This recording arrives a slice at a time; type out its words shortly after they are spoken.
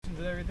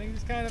with everything.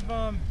 Just kind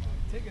of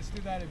take us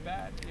through that at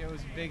bat. You know, it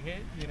was a big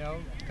hit. You know,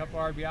 a couple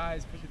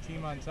RBIs, put the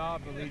team on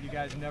top. A lead you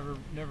guys never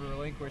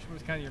relinquished. What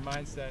was kind of your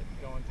mindset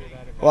going through that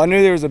at bat? Well, I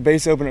knew there was a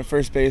base open at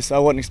first base, so I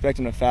wasn't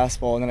expecting a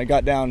fastball. And then I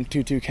got down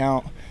 2-2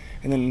 count.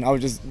 And then I was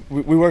just,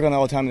 we work on that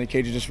all the time in the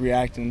cage, just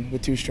reacting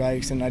with 2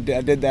 strikes. And I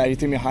did that. He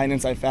threw me a high and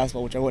inside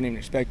fastball, which I wasn't even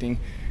expecting.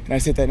 And I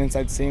just hit that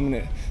inside seam, and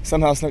it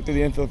somehow snuck through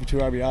the infield for 2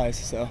 RBIs.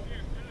 So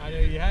I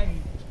know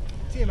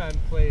the team hadn't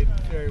played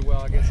very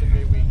well against some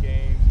midweek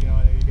games. You know,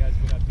 I know you guys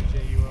went up to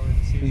JU early in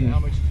the season. How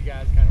much did you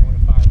guys kind of want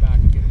to fire back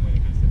and get a win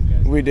against those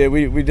guys? We did.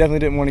 We definitely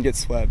didn't want to get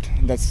swept.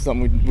 That's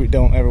something we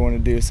don't ever want to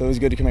do. So it was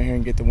good to come out here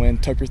and get the win.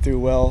 Tucker threw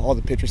well. All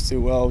the pitchers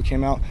threw well. We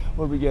came out,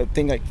 what did we get? I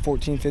think like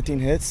 14, 15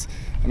 hits.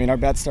 I mean, our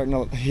bat's starting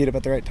to heat up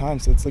at the right time,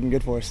 so it's looking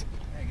good for us.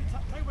 Hey,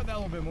 talk about that a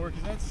little bit more,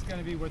 because that's going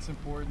to be what's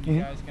important. You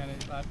guys kind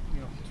of,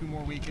 2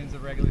 more weekends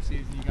of regular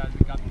season. You guys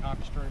have got the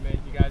conference tournament.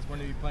 You guys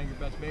want to be playing your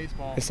best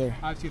baseball. Yes, sir.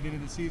 Obviously, at the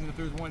end of the season, if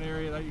there's one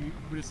area that you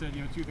would have said,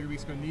 2 or 3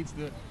 weeks ago needs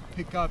to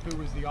pick up, it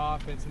was the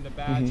offense and the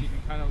bats. You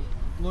can kind of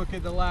look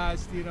at the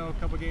last,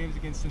 couple games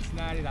against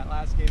Cincinnati, that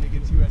last game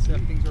against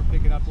USF, things are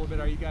picking up a little bit.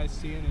 Are you guys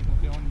seeing and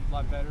feeling a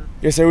lot better?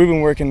 Yes, sir. We've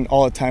been working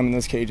all the time in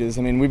those cages.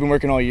 I mean, we've been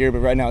working all year, but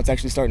right now it's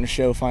actually starting to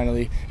show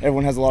finally.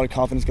 Everyone has a lot of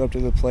confidence go up to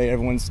the plate.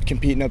 Everyone's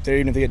competing up there,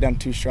 even if they get down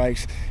 2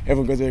 strikes.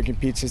 Everyone goes there and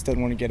competes, just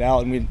doesn't want to get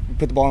out. And we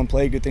put the ball in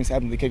play, good things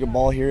happen. They kick a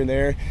ball here and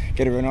there,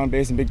 get a run on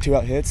base, and big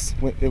 2-out hits.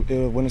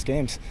 It'll win us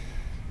games.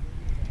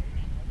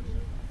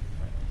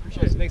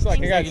 Appreciate it. Thanks a lot.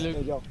 Congrats.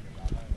 Thank you.